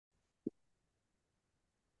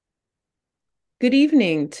Good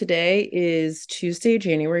evening. Today is Tuesday,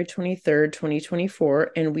 January 23rd,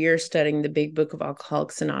 2024, and we are studying the Big Book of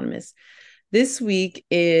Alcoholics Anonymous. This week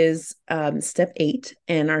is step 8,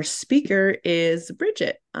 and our speaker is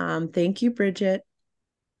Bridgid. Thank you, Bridgid.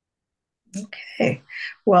 Okay.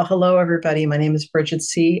 Well, hello, everybody. My name is Bridgid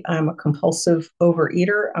C. I'm a compulsive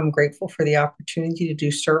overeater. I'm grateful for the opportunity to do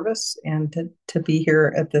service and to be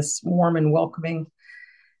here at this warm and welcoming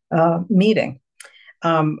meeting.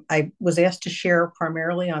 I was asked to share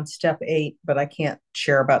primarily on step 8, but I can't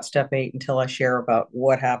share about step 8 until I share about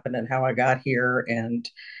what happened and how I got here and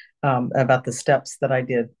about the steps that I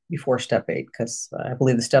did before step 8, because I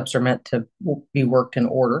believe the steps are meant to be worked in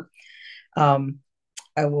order. Um,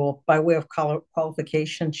 I will, by way of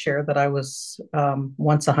qualification, share that I was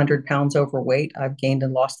once 100 pounds overweight. I've gained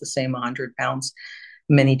and lost the same 100 pounds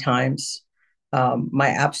many times. My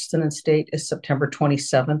abstinence date is September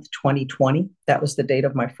 27th, 2020. That was the date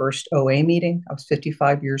of my first OA meeting. I was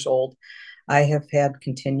 55 years old. I have had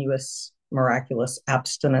continuous, miraculous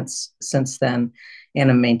abstinence since then, and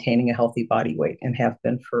I'm maintaining a healthy body weight and have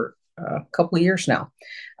been for a couple of years now.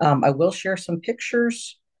 I will share some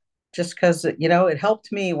pictures just because it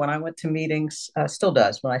helped me when I went to meetings, still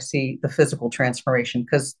does when I see the physical transformation,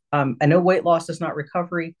 because I know weight loss is not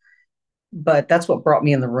recovery, but that's what brought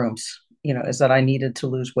me in the rooms, is that I needed to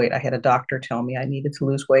lose weight. I had a doctor tell me I needed to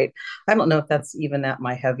lose weight. I don't know if that's even at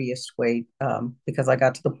my heaviest weight, because I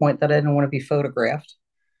got to the point that I didn't want to be photographed.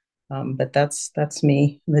 But that's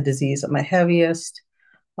me, the disease at my heaviest.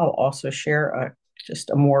 I'll also share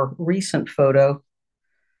just a more recent photo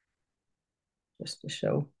just to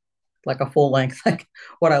show like a full length, like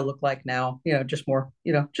what I look like now, just more,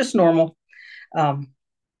 just normal, um,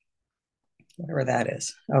 whatever that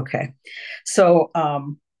is. Okay. So,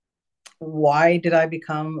 why did I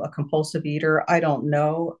become a compulsive eater? I don't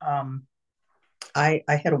know. I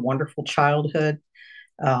had a wonderful childhood.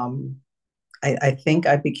 Um, I think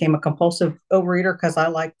I became a compulsive overeater because I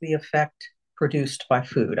liked the effect produced by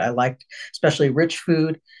food. I liked especially rich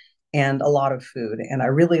food and a lot of food. And I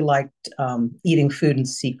really liked eating food in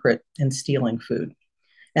secret and stealing food.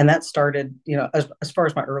 And that started, as far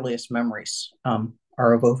as my earliest memories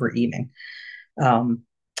are of overeating. Um,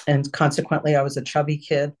 and consequently, I was a chubby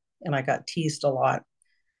kid and I got teased a lot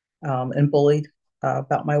and bullied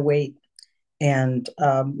about my weight. And,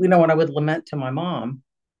 when I would lament to my mom,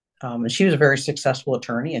 and she was a very successful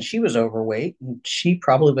attorney and she was overweight and she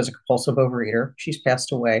probably was a compulsive overeater. She's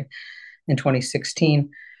passed away in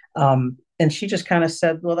 2016. And she just kind of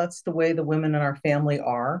said, well, that's the way the women in our family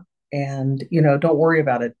are. And, don't worry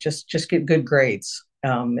about it. Just get good grades.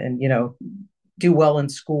 And, do well in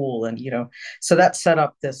school. And, so that set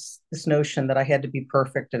up this notion that I had to be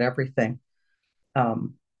perfect at everything,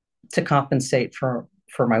 um, to compensate for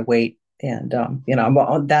my weight. And,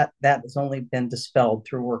 that has only been dispelled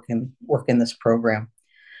through work in this program.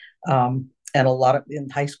 And a lot of in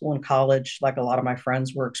high school and college, like a lot of my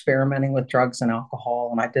friends were experimenting with drugs and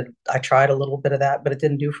alcohol. And I tried a little bit of that, but it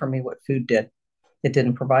didn't do for me what food did. It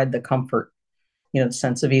didn't provide the comfort, the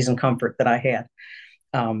sense of ease and comfort that I had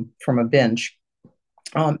from a binge.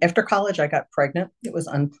 After college, I got pregnant. It was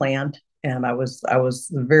unplanned, and I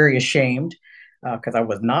was very ashamed because I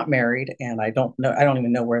was not married, and I don't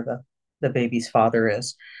even know where the baby's father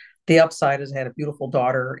is. The upside is I had a beautiful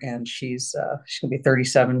daughter, and she's gonna be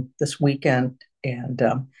 37 this weekend. And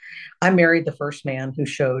I married the first man who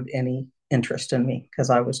showed any interest in me because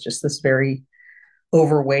I was just this very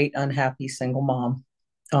overweight, unhappy single mom.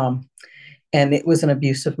 Um, and it was an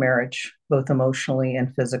abusive marriage, both emotionally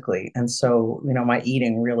and physically. And so, my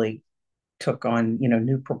eating really took on,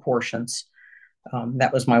 new proportions.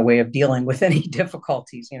 That was my way of dealing with any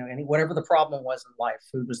difficulties, any whatever the problem was in life,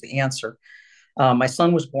 food was the answer. My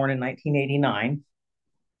son was born in 1989,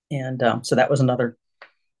 and so that was another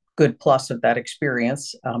good plus of that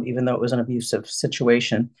experience, even though it was an abusive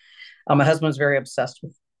situation. My husband was very obsessed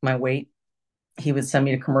with my weight. He would send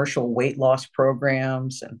me to commercial weight loss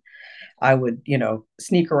programs, and I would,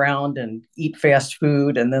 sneak around and eat fast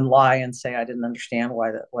food and then lie and say I didn't understand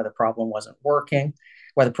why the problem wasn't working,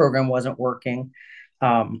 why the program wasn't working.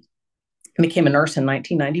 I became a nurse in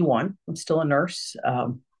 1991. I'm still a nurse,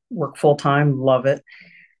 work full time, love it.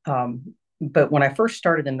 But when I first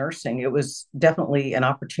started in nursing, it was definitely an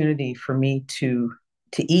opportunity for me to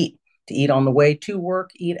eat, to eat on the way to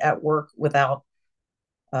work, eat at work without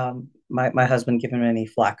my husband giving me any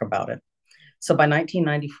flack about it. So by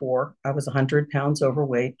 1994, I was 100 pounds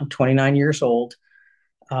overweight. I'm 29 years old,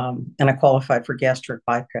 and I qualified for gastric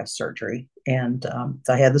bypass surgery. And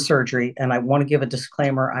so I had the surgery. And I want to give a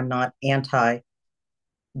disclaimer: I'm not anti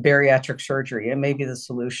bariatric surgery. It may be the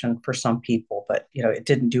solution for some people, but it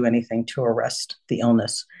didn't do anything to arrest the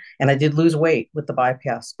illness. And I did lose weight with the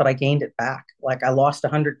bypass, but I gained it back. Like I lost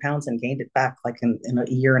 100 pounds and gained it back like in a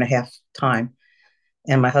year and a half time.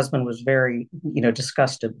 And my husband was very,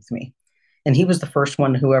 disgusted with me. And he was the first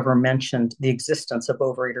one who ever mentioned the existence of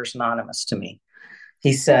Overeaters Anonymous to me.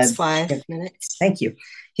 He That's said, 5 minutes. thank you.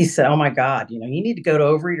 He said, oh my God, you need to go to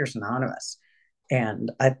Overeaters Anonymous.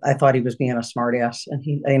 And I thought he was being a smartass.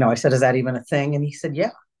 And I said, is that even a thing? And he said,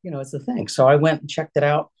 yeah, it's a thing. So I went and checked it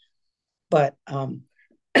out. But,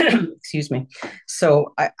 excuse me.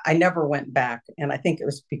 So I never went back. And I think it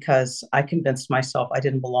was because I convinced myself I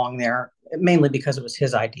didn't belong there, mainly because it was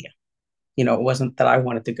his idea. It wasn't that I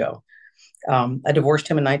wanted to go. I divorced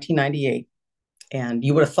him in 1998. And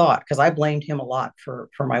you would have thought, because I blamed him a lot for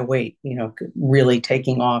my weight, really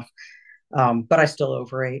taking off. But I still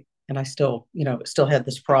overate, and I still had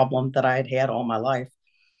this problem that I had had all my life.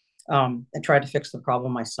 And tried to fix the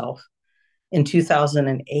problem myself. In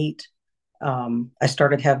 2008, I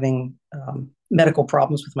started having medical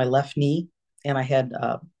problems with my left knee, and I had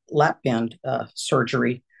lap band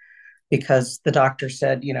surgery because the doctor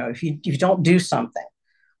said, if you don't do something,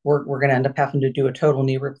 we're going to end up having to do a total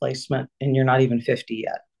knee replacement, and you're not even 50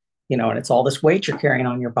 yet. And it's all this weight you're carrying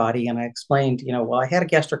on your body. And I explained, well, I had a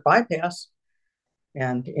gastric bypass,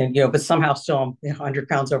 and but somehow still I'm 100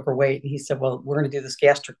 pounds overweight. And he said, well, we're going to do this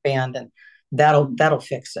gastric band, and that'll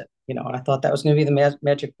fix it. And I thought that was going to be the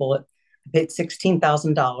magic bullet. I paid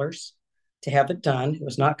 $16,000 to have it done. It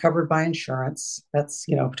was not covered by insurance. That's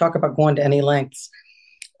talk about going to any lengths.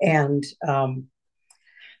 And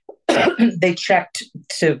they checked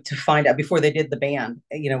to find out before they did the band,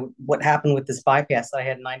 what happened with this bypass that I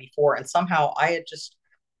had in 94. And somehow I had just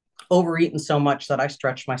overeaten so much that I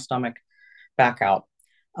stretched my stomach back out.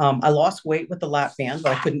 I lost weight with the lap band,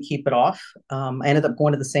 but I couldn't keep it off. I ended up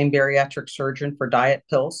going to the same bariatric surgeon for diet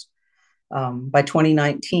pills. By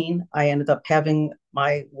 2019, I ended up having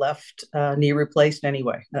my left knee replaced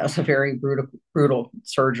anyway. That was a very brutal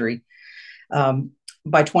surgery.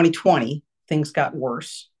 By 2020, things got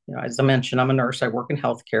worse. As I mentioned, I'm a nurse. I work in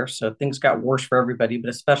healthcare, so things got worse for everybody, but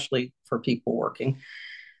especially for people working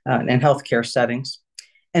in healthcare settings.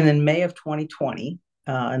 And in May of 2020,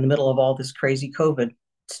 in the middle of all this crazy COVID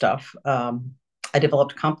stuff, I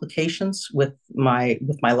developed complications with my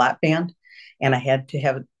lap band, and I had to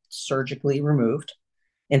have it surgically removed.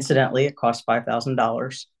 Incidentally, it cost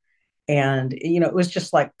 $5,000. And, it was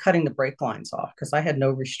just like cutting the brake lines off because I had no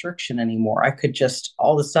restriction anymore. I could just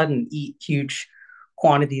all of a sudden eat huge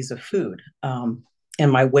quantities of food. And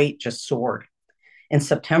my weight just soared. In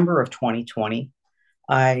September of 2020,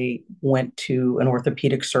 I went to an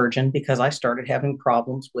orthopedic surgeon because I started having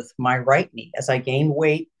problems with my right knee as I gained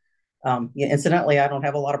weight. Incidentally, I don't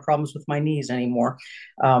have a lot of problems with my knees anymore.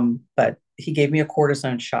 But he gave me a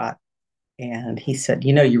cortisone shot, and he said,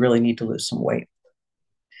 you really need to lose some weight.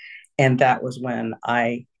 And that was when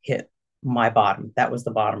I hit my bottom. That was the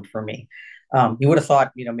bottom for me. You would have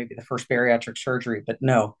thought, maybe the first bariatric surgery, but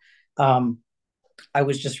no. I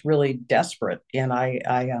was just really desperate, and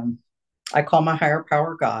I call my higher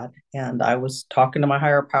power God, and I was talking to my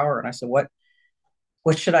higher power, and I said, what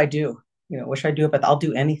should I do? What should I do about that? I'll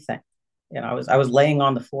do anything. I was laying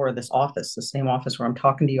on the floor of this office, the same office where I'm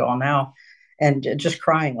talking to you all now, and just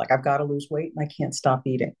crying like I've got to lose weight and I can't stop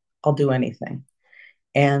eating. I'll do anything.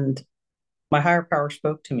 And my higher power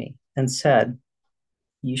spoke to me and said,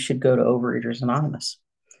 you should go to Overeaters Anonymous.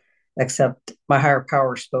 Except my higher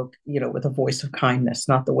power spoke, with a voice of kindness,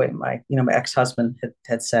 not the way my ex-husband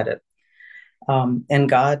had said it. And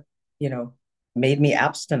God, made me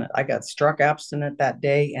abstinent. I got struck abstinent that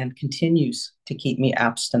day and continues to keep me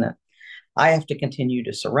abstinent. I have to continue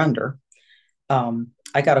to surrender.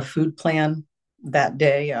 I got a food plan that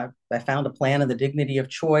day. I found a plan of the dignity of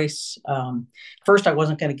choice. First, I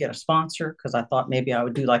wasn't going to get a sponsor because I thought maybe I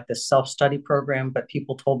would do like this self-study program, but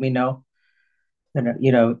people told me no,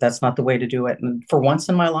 that's not the way to do it. And for once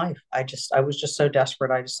in my life, I was just so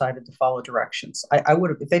desperate. I decided to follow directions. I would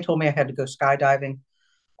have, if they told me I had to go skydiving,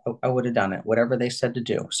 I would have done it, whatever they said to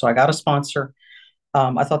do. So I got a sponsor.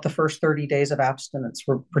 I thought the first 30 days of abstinence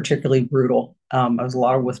were particularly brutal. I was a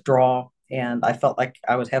lot of withdrawal, and I felt like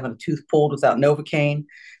I was having a tooth pulled without Novocaine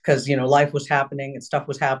because, life was happening and stuff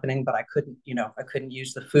was happening, but I couldn't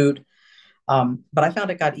use the food. But I found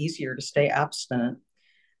it got easier to stay abstinent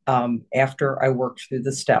after I worked through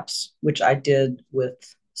the steps, which I did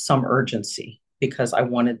with some urgency because I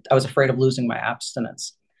was afraid of losing my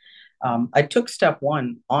abstinence. I took step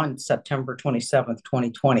one on September 27th,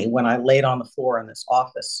 2020, when I laid on the floor in this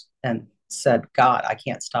office and said, God, I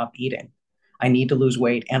can't stop eating. I need to lose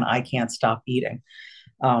weight and I can't stop eating.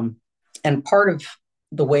 And part of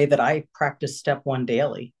the way that I practice step one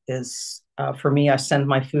daily is for me, I send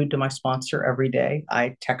my food to my sponsor every day.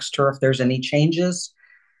 I text her if there's any changes.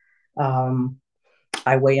 Um,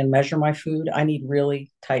 I weigh and measure my food. I need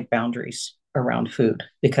really tight boundaries around food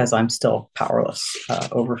because I'm still powerless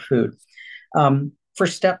over food. For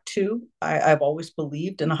step two, I've always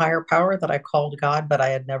believed in a higher power that I called God, but I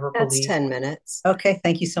had never That's believed. 10 minutes. Okay,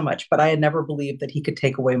 thank you so much. But I had never believed that He could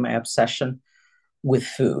take away my obsession with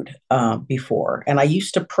food before. And I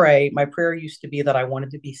used to pray. My prayer used to be that I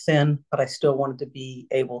wanted to be thin, but I still wanted to be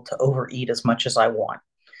able to overeat as much as I want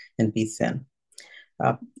and be thin.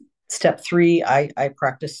 Uh, Step three, I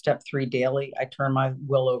practice step three daily. I turn my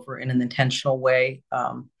will over in an intentional way.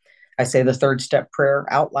 I say the third step prayer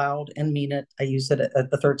out loud and mean it. I use it at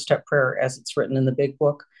the third step prayer as it's written in the big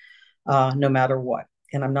book, no matter what.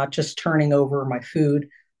 And I'm not just turning over my food,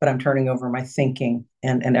 but I'm turning over my thinking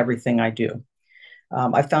and everything I do.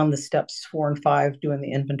 I found the steps 4 and 5 doing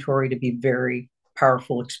the inventory to be very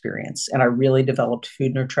powerful experience. And I really developed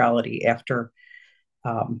food neutrality after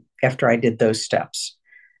I did those steps.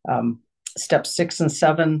 Um, Steps 6 and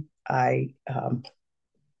 7, I'm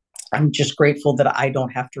just grateful that I don't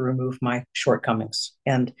have to remove my shortcomings.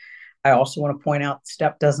 And I also want to point out,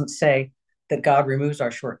 step doesn't say that God removes our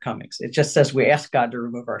shortcomings. It just says we ask God to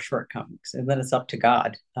remove our shortcomings, and then it's up to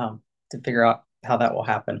God to figure out how that will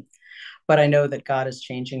happen. But I know that God is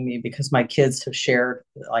changing me because my kids have shared,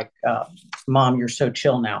 like, Mom, you're so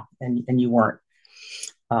chill now, and you weren't.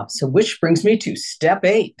 So, which brings me to step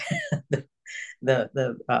 8, the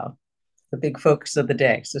the the big focus of the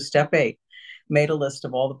day. So, step 8, made a list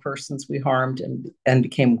of all the persons we harmed and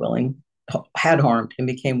became willing, had harmed and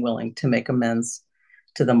became willing to make amends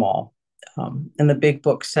to them all. And the big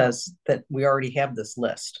book says that we already have this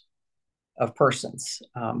list of persons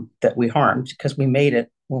that we harmed because we made it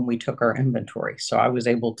when we took our inventory. So I was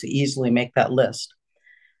able to easily make that list.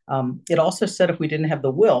 It also said if we didn't have the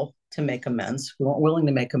will to make amends, we weren't willing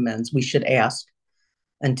to make amends, we should ask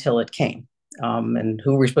until it came. And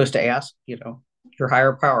who we're supposed to ask, your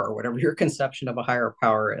higher power, or whatever your conception of a higher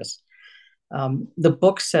power is. The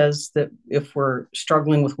book says that if we're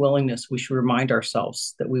struggling with willingness, we should remind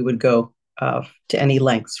ourselves that we would go to any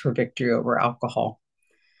lengths for victory over alcohol.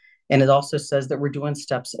 And it also says that we're doing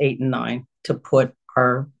steps 8 and 9 to put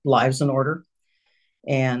our lives in order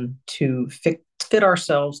and to fit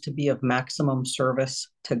ourselves to be of maximum service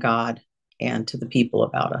to God and to the people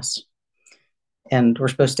about us. And we're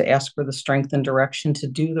supposed to ask for the strength and direction to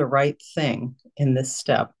do the right thing in this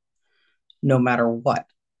step, no matter what.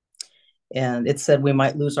 And it said we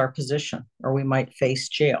might lose our position or we might face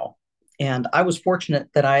jail. And I was fortunate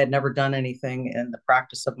that I had never done anything in the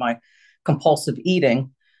practice of my compulsive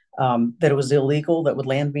eating that it was illegal that would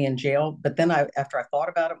land me in jail. But then after I thought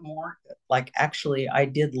about it more, like actually I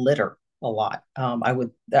did litter a lot. I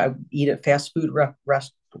would eat at fast food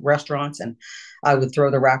restaurants, and I would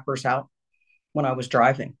throw the wrappers out when I was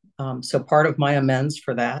driving. So part of my amends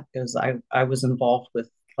for that is I was involved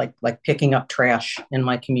with like picking up trash in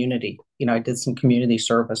my community. I did some community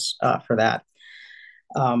service for that.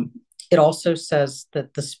 It also says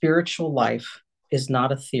that the spiritual life is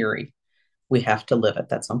not a theory. We have to live it.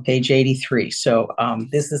 That's on page 83. So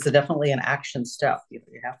this is definitely an action step. You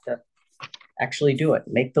have to actually do it,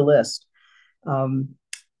 make the list.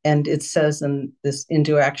 And it says in this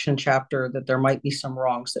into action chapter that there might be some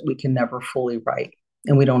wrongs that we can never fully right.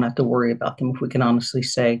 And we don't have to worry about them if we can honestly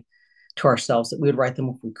say to ourselves that we would write them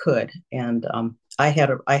if we could. And I have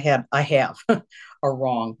a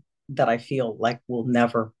wrong that I feel like will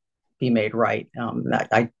never be made right.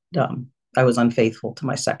 I was unfaithful to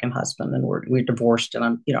my second husband, and we're divorced, and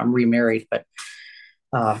I'm remarried, but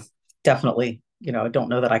definitely, I don't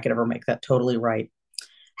know that I could ever make that totally right.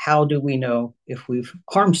 How do we know if we've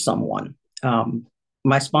harmed someone?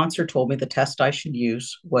 My sponsor told me the test I should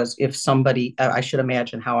use was if somebody, I should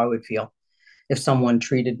imagine how I would feel if someone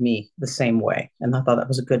treated me the same way. And I thought that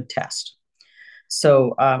was a good test.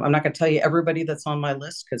 So I'm not going to tell you everybody that's on my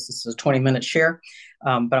list because this is a 20-minute share, but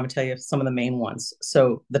I'm going to tell you some of the main ones.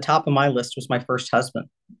 So the top of my list was my first husband,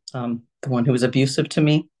 the one who was abusive to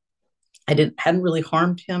me. I hadn't really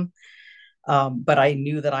harmed him, but I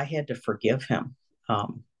knew that I had to forgive him,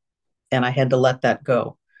 and I had to let that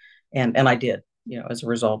go, and I did, as a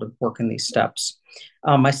result of working these steps.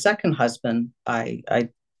 My second husband, I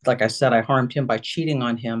like I said, I harmed him by cheating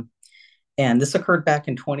on him, and this occurred back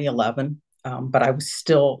in 2011. But I was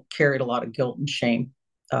still carried a lot of guilt and shame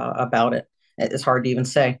about it. It's hard to even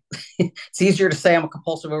say. It's easier to say I'm a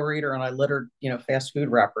compulsive overeater and I littered, fast food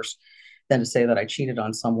wrappers than to say that I cheated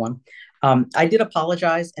on someone. I did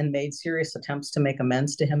apologize and made serious attempts to make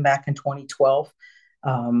amends to him back in 2012.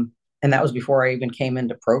 And that was before I even came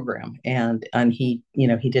into program. And he,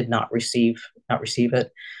 he did not receive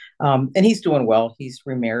it. And he's doing well. He's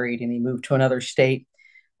remarried and he moved to another state.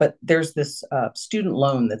 But there's this student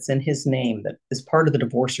loan that's in his name that is part of the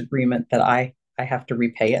divorce agreement that I have to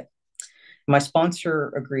repay it. My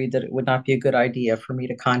sponsor agreed that it would not be a good idea for me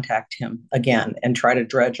to contact him again and try to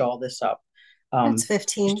dredge all this up. That's Um,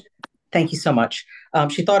 15. Thank you so much.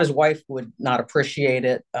 She thought his wife would not appreciate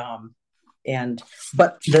it. And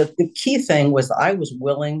but the key thing was I was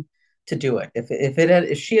willing to do it.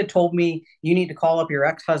 If she had told me you need to call up your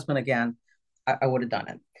ex-husband again, I would have done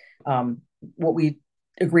it. What we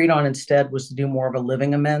agreed on instead was to do more of a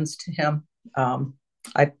living amends to him.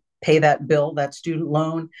 I pay that bill, that student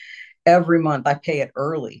loan, every month. I pay it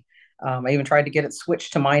early. I even tried to get it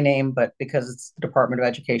switched to my name, but because it's the Department of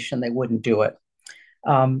Education, they wouldn't do it.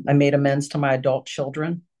 I made amends to my adult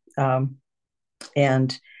children,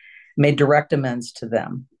 and made direct amends to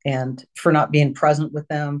them, and for not being present with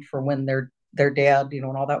them for when their dad,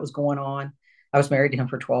 and all that was going on. I was married to him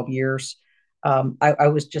for 12 years. I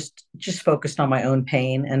was just focused on my own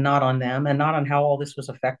pain and not on them and not on how all this was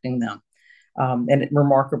affecting them. And it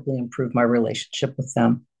remarkably improved my relationship with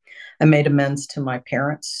them. I made amends to my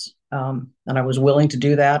parents, and I was willing to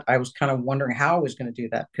do that. I was kind of wondering how I was going to do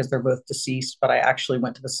that because they're both deceased, but I actually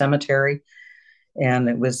went to the cemetery, and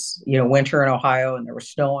it was, winter in Ohio, and there was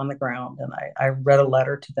snow on the ground, and I read a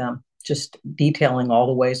letter to them just detailing all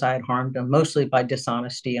the ways I had harmed them, mostly by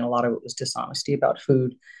dishonesty, and a lot of it was dishonesty about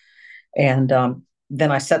food. And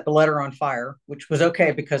then I set the letter on fire, which was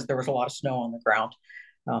okay because there was a lot of snow on the ground.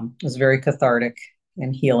 It was very cathartic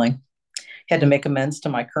and healing. Had to make amends to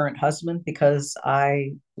my current husband because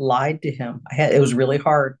I lied to him. It was really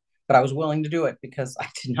hard, but I was willing to do it because I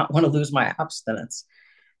did not want to lose my abstinence.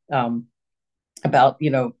 About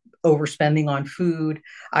overspending on food.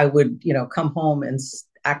 I would come home and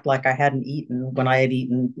act like I hadn't eaten when I had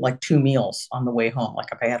eaten like two meals on the way home, like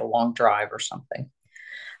if I had a long drive or something.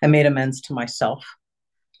 I made amends to myself.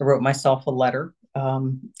 I wrote myself a letter,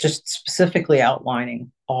 just specifically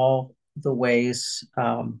outlining all the ways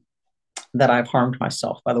that I've harmed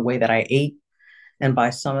myself by the way that I ate and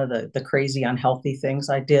by some of the crazy unhealthy things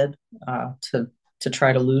I did to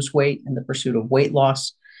try to lose weight in the pursuit of weight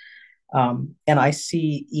loss. And I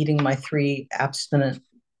see eating my 3 abstinent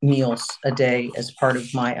meals a day as part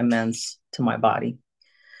of my amends to my body.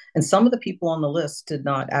 And some of the people on the list did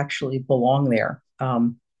not actually belong there.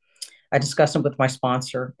 I discussed it with my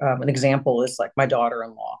sponsor. An example is like my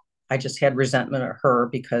daughter-in-law. I just had resentment at her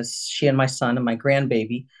because she and my son and my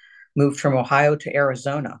grandbaby moved from Ohio to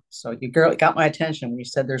Arizona. So you got my attention when you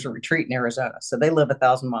said there's a retreat in Arizona. So they live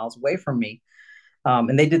 1,000 miles away from me.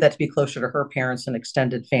 And they did that to be closer to her parents and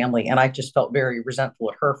extended family. And I just felt very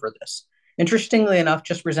resentful at her for this. Interestingly enough,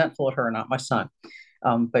 just resentful at her, not my son.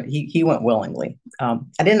 But he went willingly. I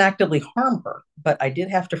didn't actively harm her, but I did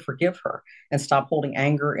have to forgive her and stop holding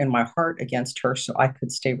anger in my heart against her so I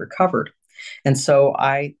could stay recovered. And so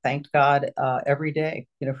I thanked God every day,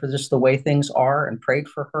 for just the way things are, and prayed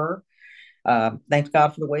for her. Thanked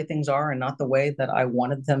God for the way things are and not the way that I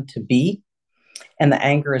wanted them to be. And the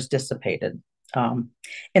anger is dissipated.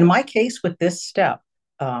 In my case with this step,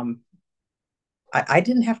 I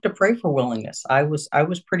didn't have to pray for willingness. I was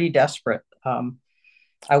pretty desperate.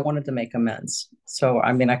 I wanted to make amends. So,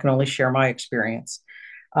 I mean, I can only share my experience.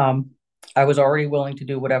 Um, I was already willing to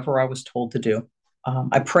do whatever I was told to do.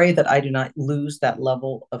 I pray that I do not lose that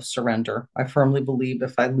level of surrender. I firmly believe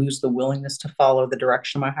if I lose the willingness to follow the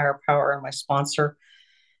direction of my higher power and my sponsor,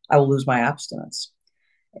 I will lose my abstinence.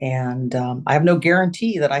 And I have no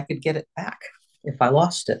guarantee that I could get it back if I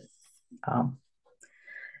lost it. Um,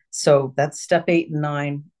 so that's step 8 and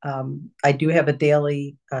 9. I do have a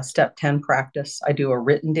daily step 10 practice. I do a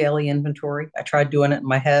written daily inventory. I tried doing it in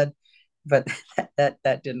my head, but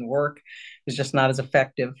that didn't work. It's just not as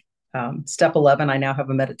effective. Step 11, I now have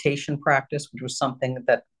a meditation practice, which was something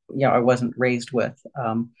that I wasn't raised with.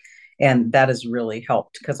 And that has really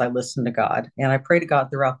helped because I listen to God and I pray to God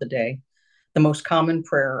throughout the day. The most common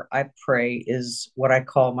prayer I pray is what I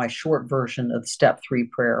call my short version of step 3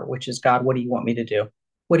 prayer, which is, God, what do you want me to do?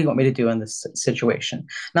 What do you want me to do in this situation?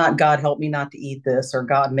 Not, God, help me not to eat this, or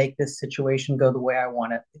God, make this situation go the way I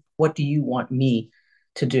want it. What do you want me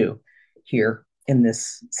to do here in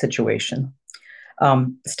this situation?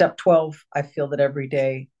 Step 12, I feel that every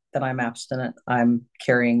day that I'm abstinent, I'm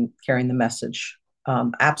carrying the message.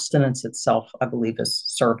 Abstinence itself, I believe, is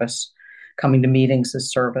service. Coming to meetings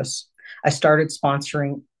is service. I started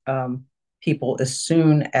sponsoring people as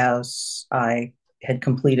soon as I had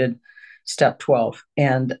completed step 12.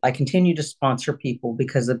 And I continue to sponsor people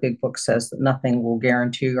because the big book says that nothing will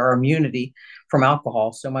guarantee our immunity from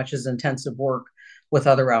alcohol so much as intensive work with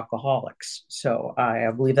other alcoholics. So I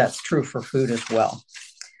believe that's true for food as well.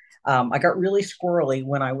 I got really squirrely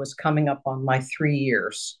when I was coming up on my 3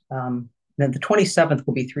 years. Then the 27th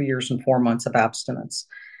will be 3 years and 4 months of abstinence.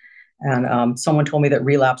 And someone told me that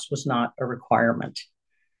relapse was not a requirement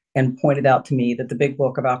and pointed out to me that the big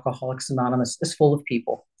book of Alcoholics Anonymous is full of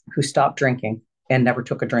people who stopped drinking and never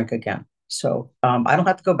took a drink again. So I don't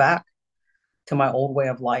have to go back to my old way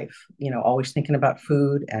of life, always thinking about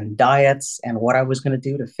food and diets and what I was going to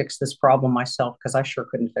do to fix this problem myself, because I sure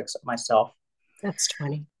couldn't fix it myself. That's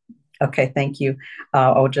 20. Okay, thank you.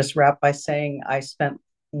 I'll just wrap by saying I spent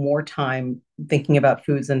more time thinking about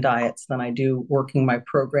foods and diets than I do working my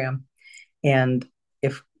program. And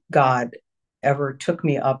if God ever took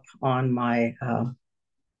me up on my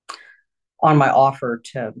offer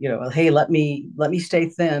to, hey, let me stay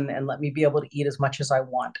thin and let me be able to eat as much as I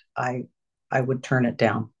want, I would turn it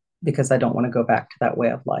down because I don't want to go back to that way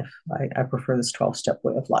of life. I prefer this 12-step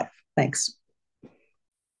way of life. Thanks.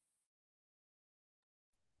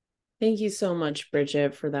 Thank you so much,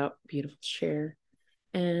 Bridgid, for that beautiful share.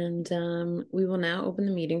 And we will now open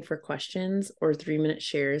the meeting for questions or 3-minute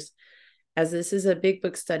shares. As this is a big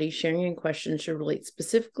book study, sharing and questions should relate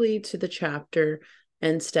specifically to the chapter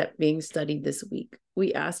and step being studied this week.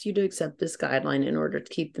 We ask you to accept this guideline in order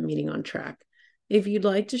to keep the meeting on track. If you'd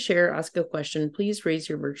like to share or ask a question, please raise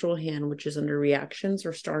your virtual hand, which is under reactions,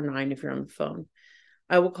 or *9 if you're on the phone.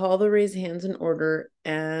 I will call the raise hands in order,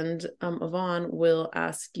 and Yvonne will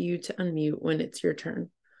ask you to unmute when it's your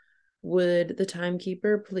turn. Would the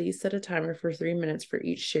timekeeper please set a timer for 3 minutes for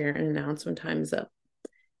each share and announce when time is up?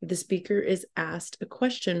 If the speaker is asked a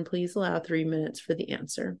question, please allow 3 minutes for the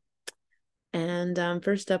answer. And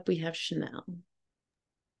first up, we have Chanel.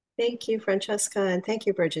 Thank you, Francesca, and thank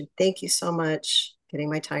you, Bridgid. Thank you so much. Getting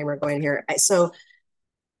my timer going here. So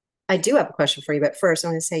I do have a question for you, but first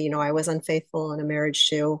I'm going to say, I was unfaithful in a marriage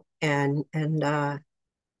too, and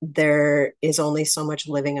there is only so much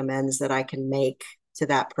living amends that I can make to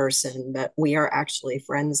that person, but we are actually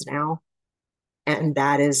friends now, and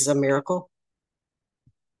that is a miracle.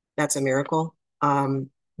 That's a miracle.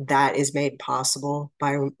 That is made possible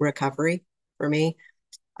by recovery for me.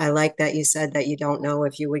 I like that you said that you don't know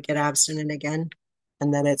if you would get abstinent again,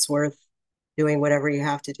 and that it's worth doing whatever you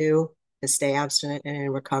have to do to stay abstinent and in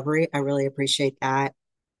recovery. I really appreciate that.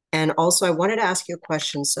 And also, I wanted to ask you a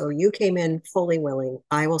question. So you came in fully willing.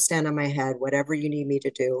 I will stand on my head, whatever you need me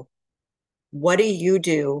to do. What do you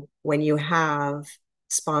do when you have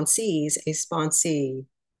a sponsee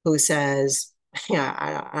who says,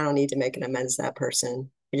 yeah, I don't need to make an amends to that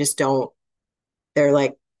person. I just don't.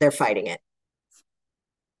 They're fighting it.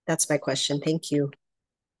 That's my question. Thank you.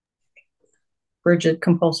 Bridgid,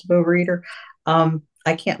 compulsive overeater.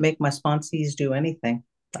 I can't make my sponsees do anything.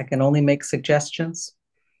 I can only make suggestions.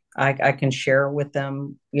 I can share with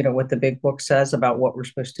them, what the big book says about what we're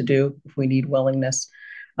supposed to do if we need willingness.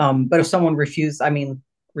 But if someone refuses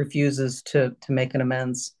to make an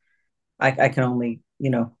amends, I can only,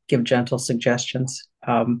 give gentle suggestions.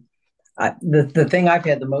 The thing I've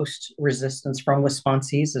had the most resistance from with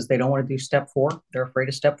sponsees is they don't want to do step 4. They're afraid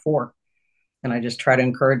of step 4. And I just try to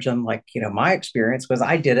encourage them, like, my experience was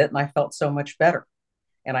I did it and I felt so much better.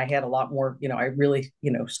 And I had a lot more, I really,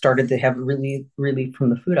 started to have really relief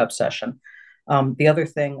from the food obsession. The other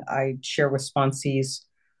thing I share with sponsees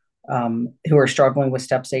who are struggling with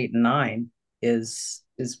steps 8 and 9 is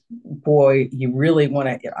boy,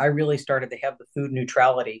 I really started to have the food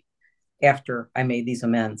neutrality after I made these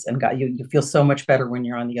amends, and you feel so much better when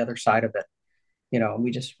you're on the other side of it.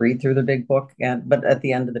 We just read through the big book, but at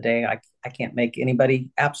the end of the day, I can't make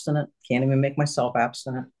anybody abstinent, can't even make myself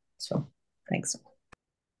abstinent. So thanks.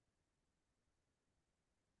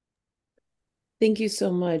 Thank you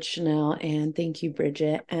so much, Chanel, and thank you,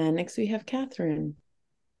 Bridgid. And next we have Catherine.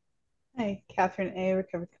 Hi, Catherine A.,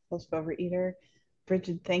 recovered compulsive overeater.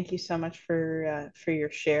 Bridgid, thank you so much for your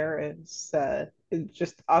share. It's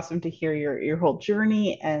just awesome to hear your whole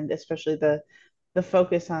journey, and especially the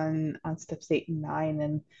focus on steps 8 and 9.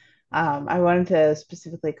 And I wanted to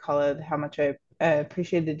specifically call out how much I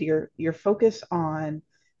appreciated your focus on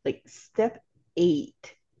like step 8,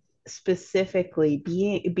 specifically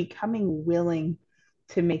becoming willing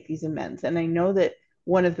to make these amends. And I know that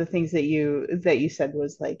one of the things that you said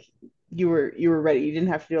was like you were ready. You didn't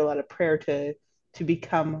have to do a lot of prayer to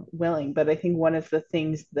become willing. But I think one of the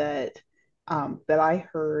things that I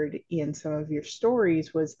heard in some of your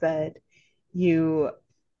stories was that you,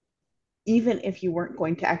 even if you weren't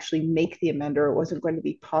going to actually make the amend, or it wasn't going to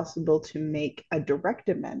be possible to make a direct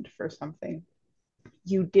amend for something,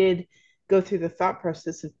 you did go through the thought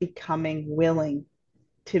process of becoming willing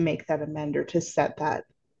to make that amend or to set that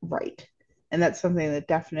right. And that's something that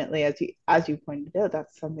definitely, as you pointed out,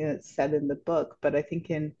 that's something that's said in the book. But I think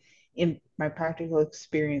in my practical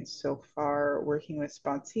experience so far working with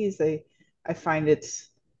sponsees, I find it's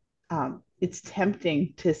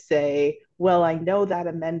tempting to say, well, I know that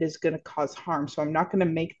amend is going to cause harm, so I'm not going to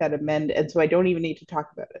make that amend, and so I don't even need to talk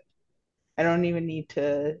about it. I don't even need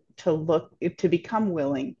to look to become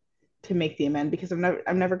willing to make the amend because I'm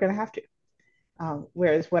never going to have to.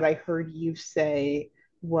 Whereas what I heard you say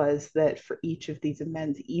was that for each of these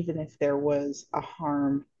amends, even if there was a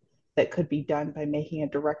harm that could be done by making a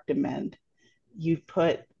direct amend, you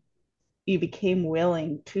put you became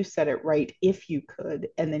willing to set it right if you could,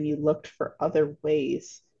 and then you looked for other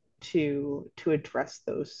ways to address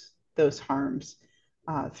those harms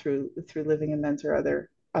through living amends or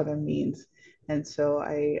other means. And so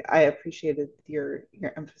I appreciated your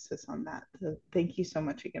emphasis on that. So thank you so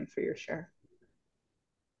much again for your share.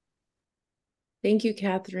 Thank you,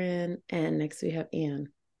 Catherine. And next we have Anne.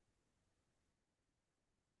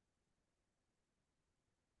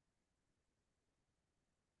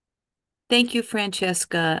 Thank you,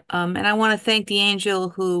 Francesca. And I want to thank the angel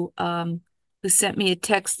who sent me a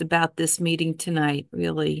text about this meeting tonight.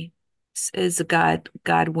 Really, is a God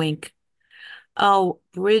wink. Oh,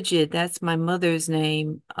 Bridgid, that's my mother's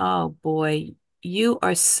name. Oh boy, you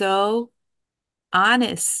are so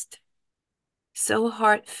honest, so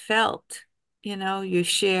heartfelt. Your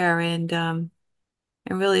share and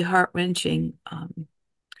really heart-wrenching.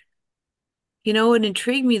 What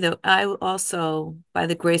intrigued me though, I also, by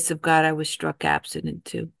the grace of God, I was struck abstinent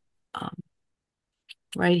too, um,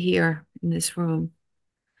 right here in this room.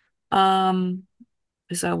 Um,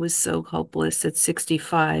 because I was so hopeless at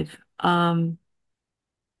 65.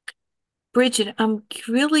 Bridgid, I'm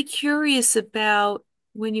really curious about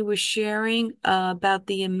when you were sharing about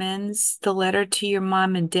the amends, the letter to your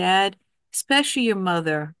mom and dad, especially your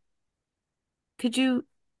mother. Could you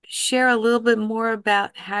share a little bit more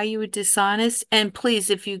about how you were dishonest? And please,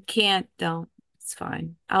 if you can't, don't. It's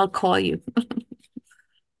fine. I'll call you.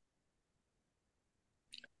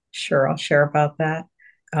 Sure, I'll share about that.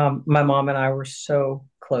 My mom and I were so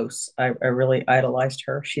close. I really idolized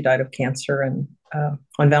her. She died of cancer and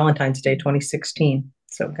on Valentine's Day 2016.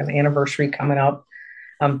 So got an anniversary coming up.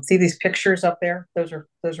 See these pictures up there? Those are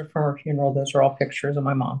from her funeral. Those are all pictures of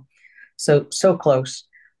my mom. So close.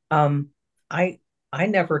 Um, I I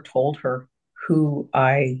never told her who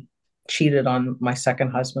I cheated on my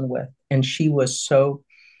second husband with, and she was so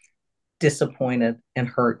disappointed and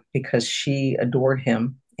hurt because she adored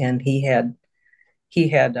him, and he had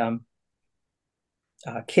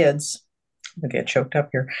kids. I get choked up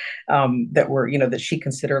here. That were, that she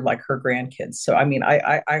considered like her grandkids. So I mean,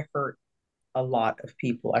 I hurt a lot of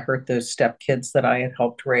people. I hurt those stepkids that I had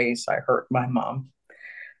helped raise. I hurt my mom.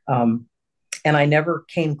 Um, and I never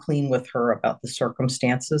came clean with her about the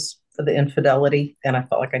circumstances of the infidelity. And I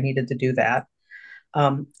felt like I needed to do that.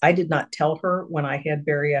 I did not tell her when I had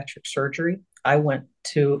bariatric surgery. I went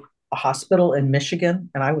to a hospital in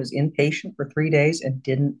Michigan and I was inpatient for 3 days and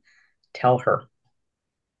didn't tell her.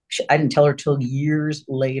 I didn't tell her till years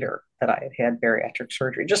later that I had bariatric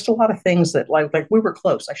surgery. Just a lot of things that like we were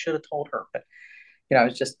close. I should have told her, but I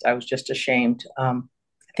was just ashamed. I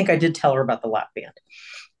think I did tell her about the lap band.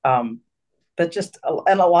 Um, but just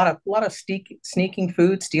and a lot of sneaking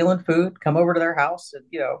food, stealing food, come over to their house, and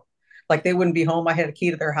like they wouldn't be home. I had a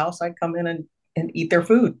key to their house. I'd come in and eat their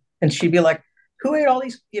food, and she'd be like, "Who ate all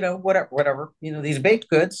these, whatever, these baked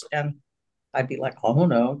goods?" And I'd be like, "Oh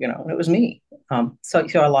no, it was me." So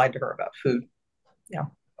I lied to her about food. Yeah,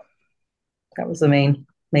 that was the main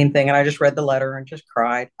thing. And I just read the letter and just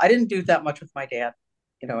cried. I didn't do that much with my dad.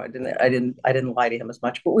 I didn't lie to him as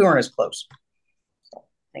much, but we weren't as close. So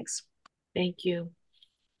thanks. Thank you.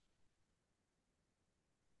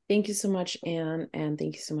 Thank you so much, Anne, and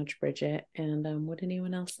thank you so much, Bridget. And would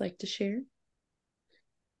anyone else like to share?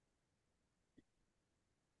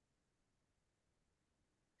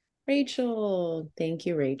 Rachel. Thank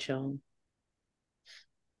you, Rachel.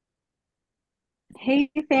 Hey,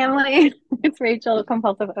 family. It's Rachel,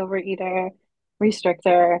 compulsive overeater,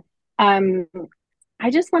 restrictor. Um, I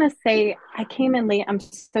just want to say I came in late. I'm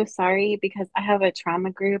so sorry because I have a trauma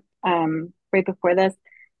group right before this,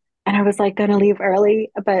 and I was like gonna leave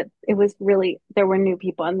early, but it was really there were new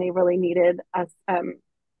people and they really needed us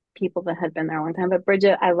people that had been there one time. But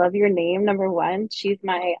Bridget, I love your name, number one. She's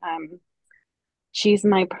my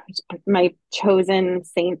chosen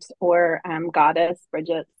saint or goddess,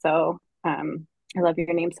 Bridget. So I love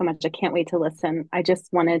your name so much. I can't wait to listen. I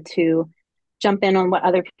just wanted to jump in on what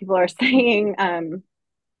other people are saying.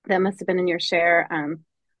 That must have been in your share.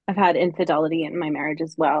 I've had infidelity in my marriage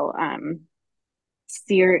as well.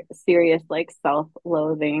 Serious like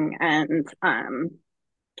self-loathing and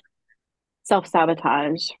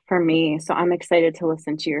self-sabotage for me. So I'm excited to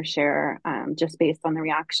listen to your share, just based on the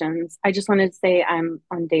reactions. I just wanted to say I'm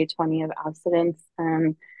on day 20 of abstinence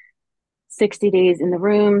and 60 days in the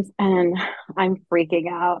rooms, and I'm freaking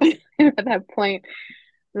out at that point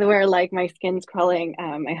where like my skin's crawling.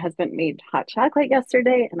 My husband made hot chocolate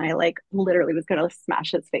yesterday, and I like literally was gonna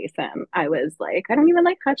smash his face in. I was like, I don't even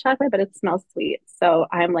like hot chocolate, but it smells sweet. So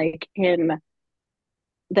I'm like in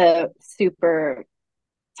the super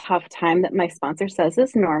tough time that my sponsor says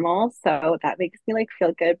is normal. So that makes me like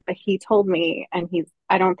feel good. But he told me, and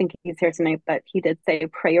I don't think he's here tonight, but he did say,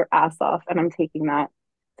 pray your ass off. And I'm taking that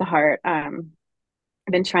to heart. I've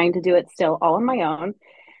been trying to do it still all on my own.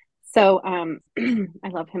 So I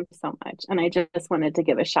love him so much. And I just wanted to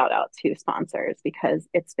give a shout out to sponsors because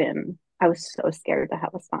I was so scared to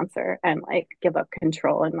have a sponsor and like give up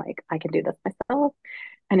control and like, I can do this myself.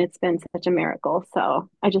 And it's been such a miracle. So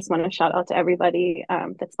I just want to shout out to everybody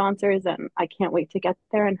that sponsors, and I can't wait to get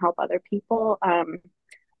there and help other people.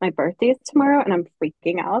 My birthday is tomorrow, and I'm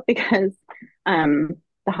freaking out because the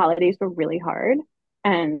holidays were really hard,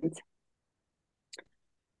 and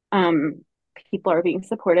um, people are being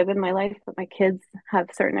supportive in my life, but my kids have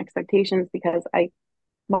certain expectations because I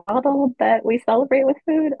modeled that we celebrate with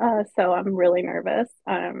food. So I'm really nervous.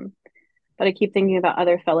 But I keep thinking about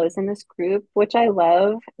other fellows in this group, which I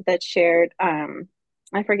love, that shared,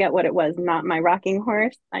 I forget what it was, not my rocking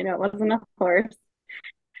horse. I know it wasn't a horse.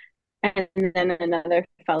 And then another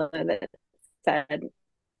fellow that said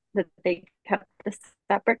that they kept a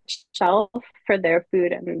separate shelf for their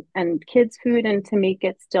food and kids' food, and to make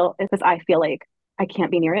it still, because I feel like I can't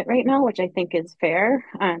be near it right now, which I think is fair.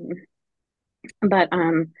 But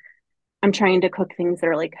I'm trying to cook things that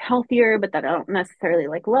are like healthier, but that I don't necessarily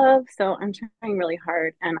like love. So I'm trying really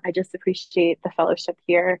hard, and I just appreciate the fellowship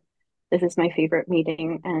here. This is my favorite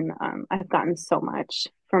meeting, and I've gotten so much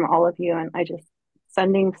from all of you, and I just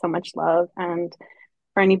sending so much love. And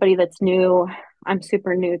for anybody that's new, I'm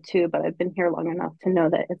super new too, but I've been here long enough to know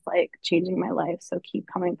that it's like changing my life. So keep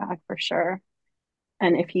coming back for sure.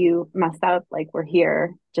 And if you mess up, like we're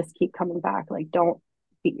here, just keep coming back. Like don't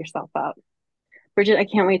beat yourself up. Bridgid, I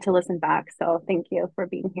can't wait to listen back. So thank you for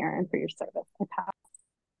being here and for your service. I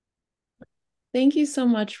pass. Thank you so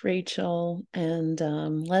much, Rachel and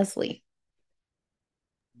Leslie.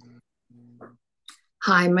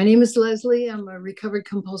 Hi, my name is Leslie. I'm a recovered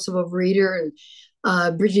compulsive overeater.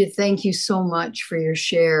 And Bridgid, thank you so much for your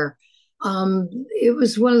share. It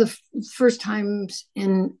was one of the first times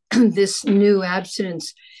in this new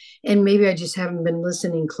abstinence, and maybe I just haven't been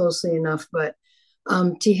listening closely enough, but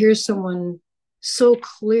to hear someone so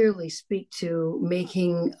clearly speak to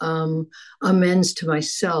making amends to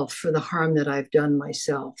myself for the harm that I've done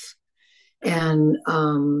myself. And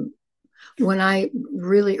when I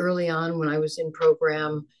really early on, when I was in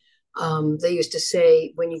program, they used to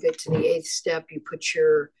say, when you get to the eighth step, you put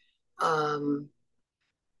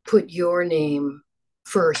your name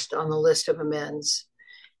first on the list of amends.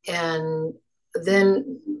 And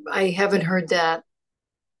then I haven't heard that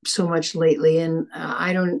so much lately, and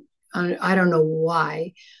I don't know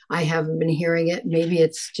why I haven't been hearing it. Maybe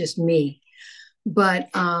it's just me, but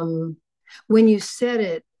when you said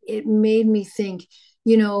it, it made me think.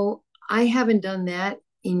 You know, I haven't done that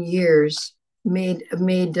in years. Made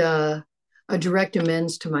a direct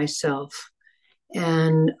amends to myself,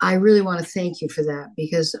 and I really want to thank you for that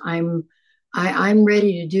because I'm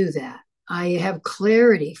ready to do that. I have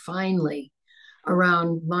clarity finally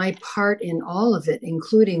around my part in all of it,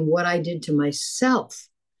 including what I did to myself,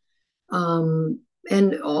 and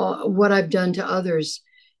what I've done to others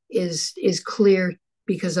is clear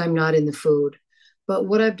because I'm not in the food. But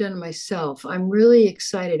what I've done to myself, I'm really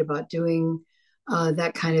excited about doing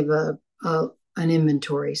that kind of an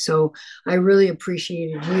inventory. So I really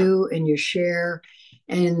appreciated you and your share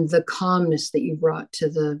and the calmness that you brought to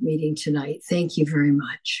the meeting tonight. Thank you very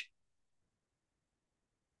much.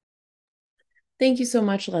 Thank you so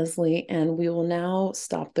much, Leslie. And we will now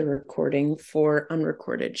stop the recording for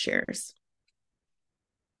unrecorded shares.